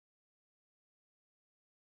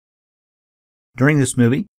During this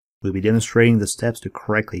movie, we'll be demonstrating the steps to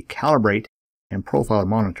correctly calibrate and profile a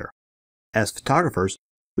monitor. As photographers,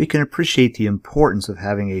 we can appreciate the importance of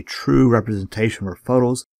having a true representation of our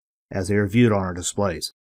photos as they are viewed on our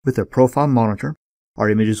displays. With a profile monitor, our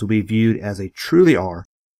images will be viewed as they truly are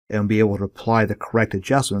and will be able to apply the correct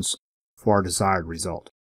adjustments for our desired result.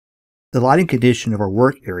 The lighting condition of our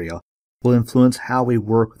work area will influence how we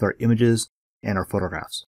work with our images and our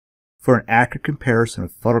photographs. For an accurate comparison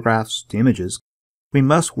of photographs to images, we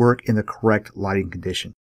must work in the correct lighting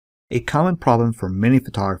condition. A common problem for many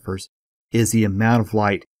photographers is the amount of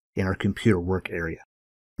light in our computer work area.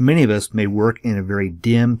 Many of us may work in a very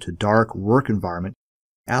dim to dark work environment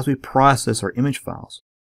as we process our image files.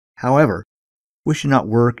 However, we should not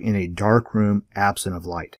work in a dark room absent of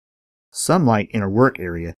light. Some light in our work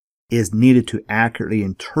area is needed to accurately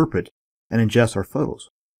interpret and adjust our photos.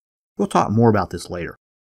 We'll talk more about this later.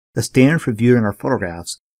 The standard for viewing our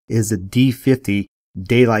photographs is the D50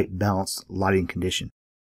 daylight balanced lighting condition.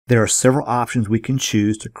 There are several options we can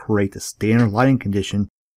choose to create the standard lighting condition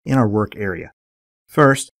in our work area.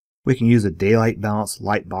 First, we can use a daylight balanced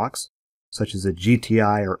light box, such as a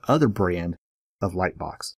GTI or other brand of light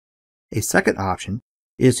box. A second option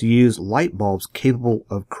is to use light bulbs capable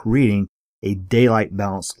of creating a daylight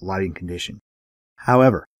balanced lighting condition.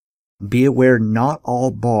 However, be aware not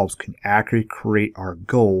all bulbs can accurately create our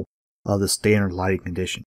goal of the standard lighting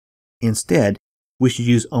condition. Instead, we should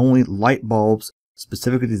use only light bulbs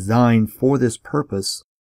specifically designed for this purpose.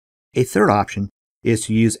 A third option is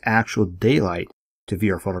to use actual daylight to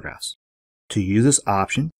view our photographs. To use this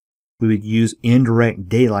option, we would use indirect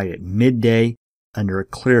daylight at midday under a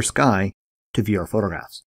clear sky to view our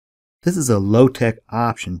photographs. This is a low-tech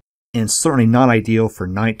option and certainly not ideal for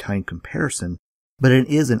nighttime comparison, but it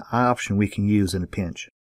is an option we can use in a pinch.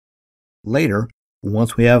 Later,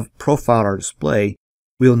 once we have profiled our display,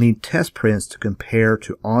 we will need test prints to compare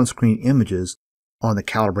to on-screen images on the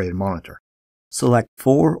calibrated monitor. Select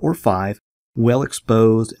 4 or 5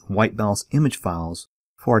 well-exposed and white-balanced image files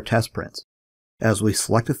for our test prints. As we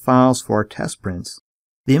select the files for our test prints,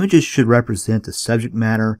 the images should represent the subject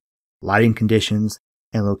matter, lighting conditions,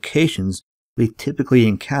 and locations we typically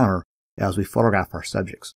encounter as we photograph our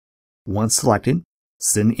subjects. Once selected,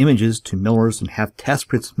 send images to millers and have test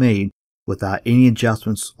prints made without any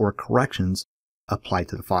adjustments or corrections applied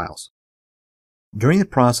to the files. During the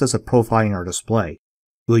process of profiling our display,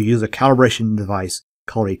 we'll use a calibration device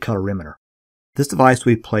called a colorimeter. This device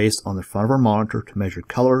will be placed on the front of our monitor to measure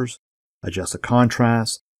colors, adjust the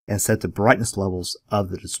contrast, and set the brightness levels of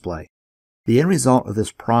the display. The end result of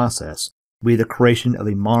this process will be the creation of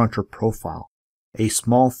a monitor profile, a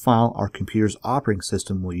small file our computer's operating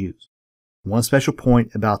system will use. One special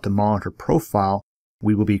point about the monitor profile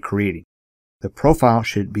we will be creating. The profile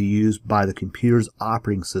should be used by the computer's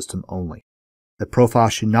operating system only. The profile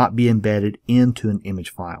should not be embedded into an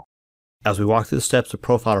image file. As we walk through the steps to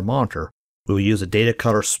profile our monitor, we will use a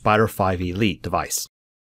Datacolor Spyder5 Elite device.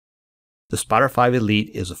 The Spyder5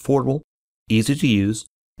 Elite is affordable, easy to use,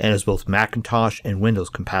 and is both Macintosh and Windows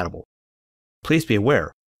compatible. Please be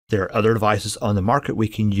aware, there are other devices on the market we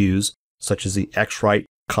can use, such as the X-Rite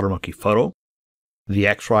Color Monkey Photo, the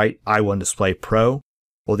X-Rite i1 Display Pro,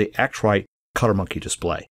 or the X-Rite Color Monkey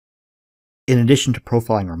Display. In addition to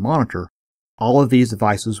profiling our monitor, all of these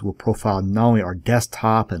devices will profile not only our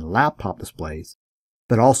desktop and laptop displays,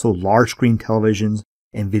 but also large screen televisions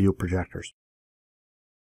and video projectors.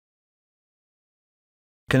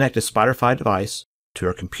 Connect a Spyder5 device to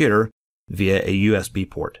our computer via a USB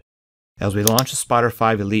port. As we launch the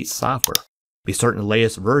Spyder5 Elite software, be certain the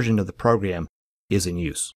latest version of the program is in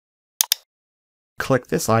use. Click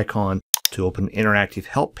this icon to open an interactive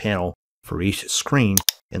help panel for each screen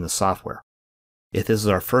in the software. If this is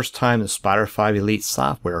our first time in the Spyder5 Elite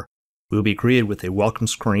software, we will be greeted with a welcome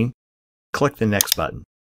screen. Click the Next button.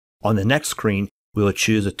 On the next screen, we will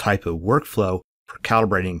choose a type of workflow for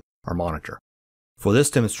calibrating our monitor. For this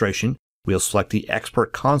demonstration, we will select the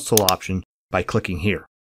Expert Console option by clicking here.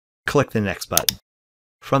 Click the Next button.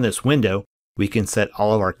 From this window, we can set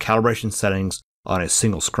all of our calibration settings on a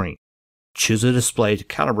single screen. Choose a display to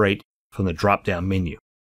calibrate from the drop-down menu.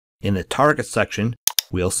 In the Target section,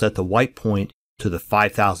 we'll set the white point to the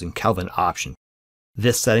 5000 Kelvin option.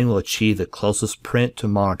 This setting will achieve the closest print to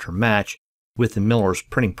monitor match with the miller's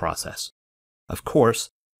printing process. Of course,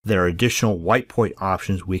 there are additional white point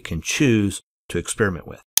options we can choose to experiment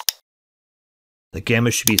with. The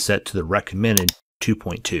gamma should be set to the recommended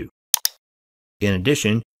 2.2. In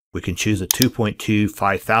addition, we can choose a 2.2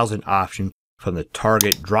 5000 option from the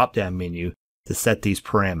Target drop-down menu to set these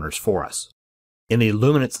parameters for us. In the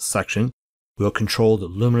luminance section, we'll control the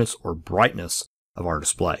luminance or brightness of our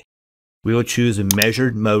display. We will choose a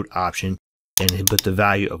measured mode option and input the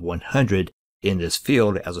value of 100 in this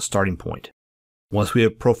field as a starting point. Once we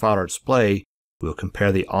have profiled our display, we will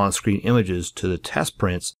compare the on-screen images to the test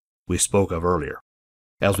prints we spoke of earlier.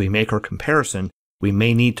 As we make our comparison, we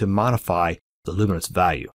may need to modify the luminance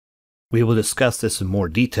value. We will discuss this in more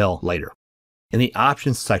detail later. In the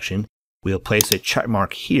Options section, we will place a check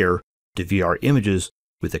mark here to view our images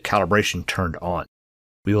with the calibration turned on.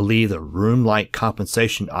 We will leave the Room Light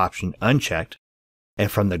Compensation option unchecked,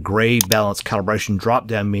 and from the Gray Balance Calibration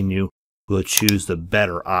drop-down menu, we will choose the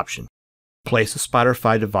Better option. Place the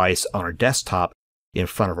Spyder5 device on our desktop in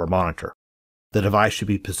front of our monitor. The device should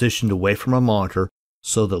be positioned away from our monitor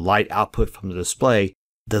so the light output from the display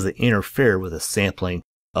doesn't interfere with the sampling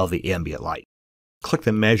of the ambient light. Click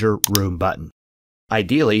the Measure Room button.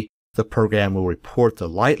 Ideally, the program will report the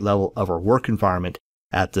light level of our work environment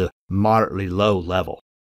at the moderately low level.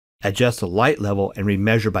 Adjust the light level and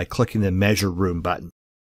remeasure by clicking the Measure Room button.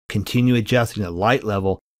 Continue adjusting the light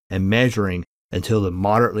level and measuring until the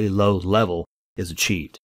moderately low level is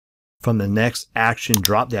achieved. From the Next Action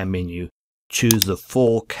drop-down menu, choose the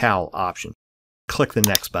Full Cal option. Click the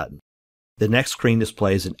Next button. The next screen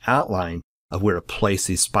displays an outline of where to place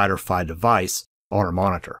the Spyder5 device on our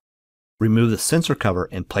monitor. Remove the sensor cover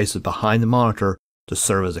and place it behind the monitor to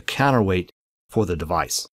serve as a counterweight for the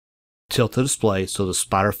device. Tilt the display so the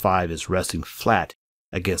Spyder5 is resting flat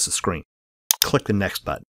against the screen. Click the Next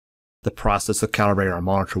button. The process of calibrating our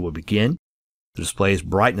monitor will begin. The display's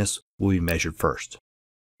brightness will be measured first.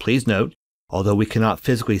 Please note, although we cannot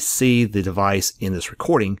physically see the device in this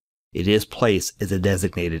recording, it is placed in the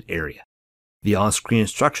designated area. The on-screen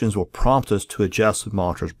instructions will prompt us to adjust the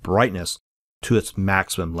monitor's brightness to its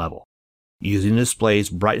maximum level. Using the display's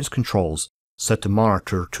brightness controls, set the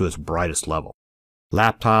monitor to its brightest level.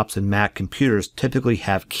 Laptops and Mac computers typically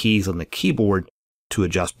have keys on the keyboard to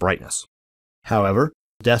adjust brightness. However,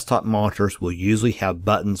 desktop monitors will usually have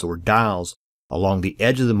buttons or dials along the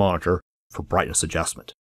edge of the monitor for brightness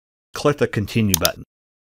adjustment. Click the Continue button.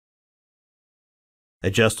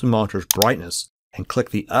 Adjust the monitor's brightness and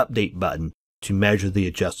click the Update button to measure the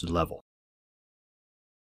adjusted level.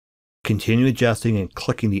 Continue adjusting and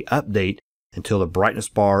clicking the Update until the brightness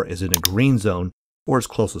bar is in a green zone or as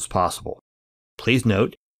close as possible. Please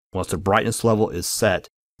note, once the brightness level is set,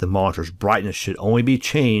 the monitor's brightness should only be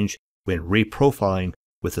changed when reprofiling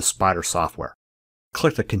with the Spyder software.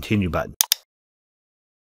 Click the Continue button.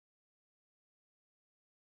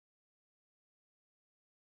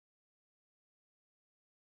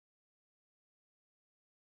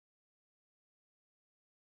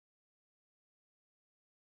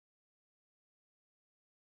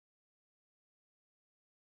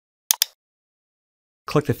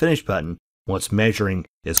 Click the Finish button once measuring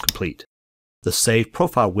is complete. The Save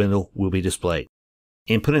Profile window will be displayed.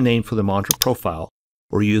 Input a name for the monitor profile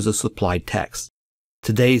or use the supplied text.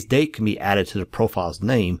 Today's date can be added to the profile's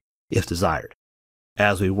name if desired.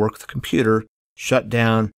 As we work the computer, shut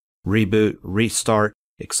down, reboot, restart,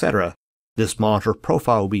 etc., this monitor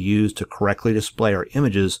profile will be used to correctly display our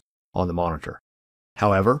images on the monitor.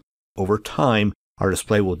 However, over time, our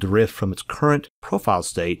display will drift from its current profile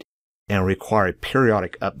state and require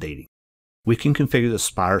periodic updating. We can configure the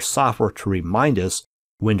Spyder software to remind us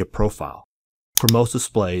when to profile. For most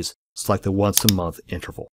displays, select the once a month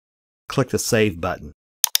interval. Click the Save button.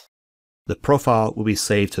 The profile will be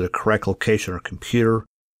saved to the correct location on our computer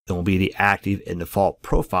and will be the active and default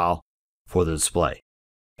profile for the display.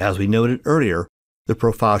 As we noted earlier, the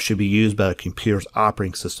profile should be used by the computer's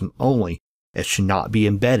operating system only and should not be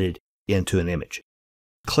embedded into an image.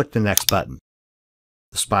 Click the Next button.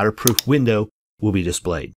 The Spyder-proof window will be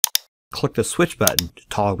displayed. Click the Switch button to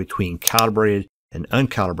toggle between calibrated and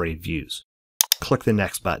uncalibrated views. Click the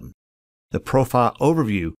Next button. The Profile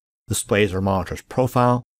Overview displays our monitor's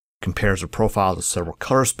profile, compares the profile to several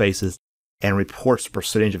color spaces, and reports the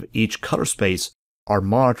percentage of each color space our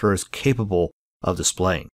monitor is capable of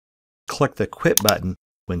displaying. Click the Quit button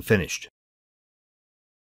when finished.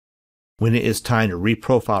 When it is time to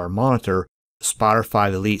reprofile our monitor, the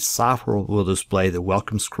Spyder5 Elite software will display the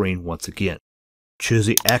welcome screen once again. Choose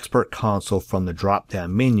the Expert console from the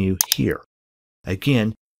drop-down menu here.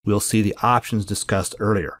 Again, we'll see the options discussed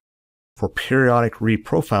earlier. For periodic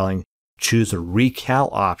reprofiling, choose the Recal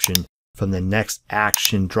option from the Next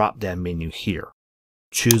Action drop-down menu here.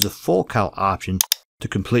 Choose the Full Cal option to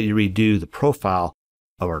completely redo the profile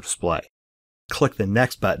of our display. Click the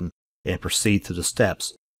Next button and proceed through the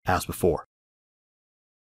steps as before.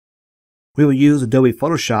 We will use Adobe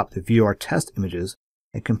Photoshop to view our test images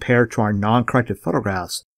and compare to our non-corrected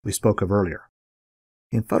photographs we spoke of earlier.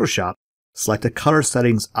 In Photoshop, select the Color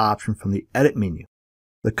Settings option from the Edit menu.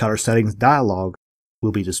 The color settings dialog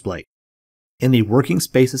will be displayed. In the Working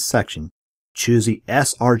Spaces section, choose the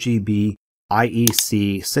sRGB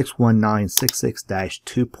IEC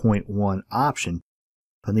 61966-2.1 option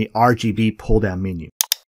from the RGB pull-down menu.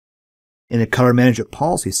 In the Color Management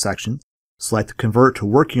Policies section, select the Convert to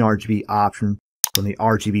Working RGB option from the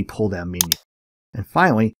RGB pull-down menu. And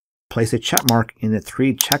finally, place a check mark in the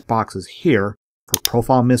 3 checkboxes here for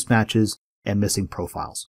profile mismatches and missing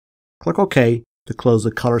profiles. Click OK to close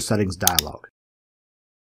the color settings dialog.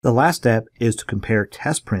 The last step is to compare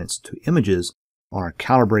test prints to images on our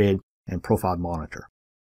calibrated and profiled monitor.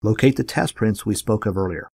 Locate the test prints we spoke of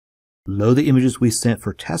earlier. Load the images we sent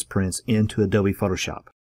for test prints into Adobe Photoshop.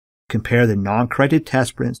 Compare the non-corrected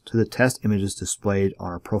test prints to the test images displayed on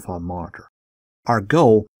our profiled monitor. Our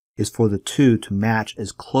goal is for the two to match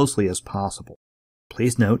as closely as possible.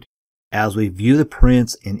 Please note, as we view the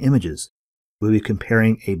prints and images, we'll be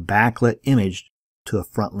comparing a backlit image to a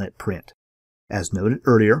frontlit print. As noted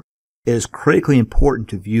earlier, it is critically important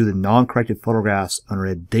to view the non-corrected photographs under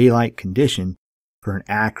a daylight condition for an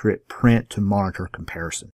accurate print-to-monitor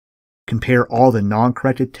comparison. Compare all the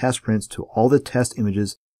non-corrected test prints to all the test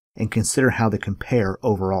images and consider how they compare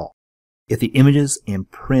overall. If the images and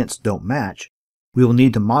prints don't match, we will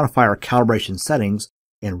need to modify our calibration settings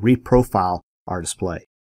and reprofile our display.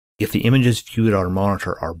 If the images viewed on our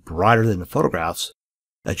monitor are brighter than the photographs,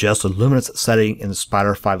 adjust the luminance setting in the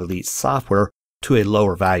Spyder5 Elite software to a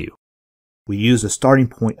lower value. We use a starting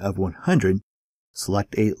point of 100,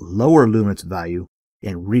 select a lower luminance value,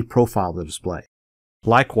 and reprofile the display.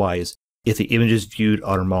 Likewise, if the images viewed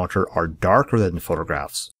on our monitor are darker than the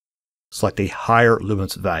photographs, select a higher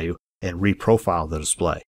luminance value and reprofile the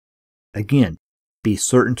display. Again, be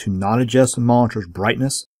certain to not adjust the monitor's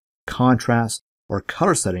brightness, contrast, or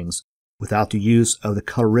color settings without the use of the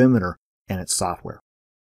colorimeter and its software.